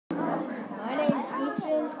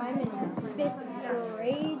I'm in 5th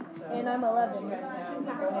grade, and I'm 11.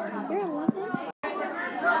 You're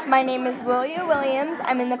 11? My name is Lilia Williams.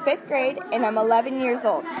 I'm in the 5th grade, and I'm 11 years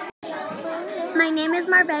old. My name is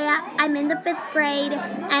Marveyah. I'm in the 5th grade,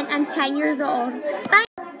 and I'm 10 years old. Bye.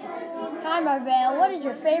 Hi, Marveyah. What is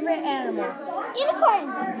your favorite animal?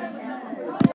 Unicorns.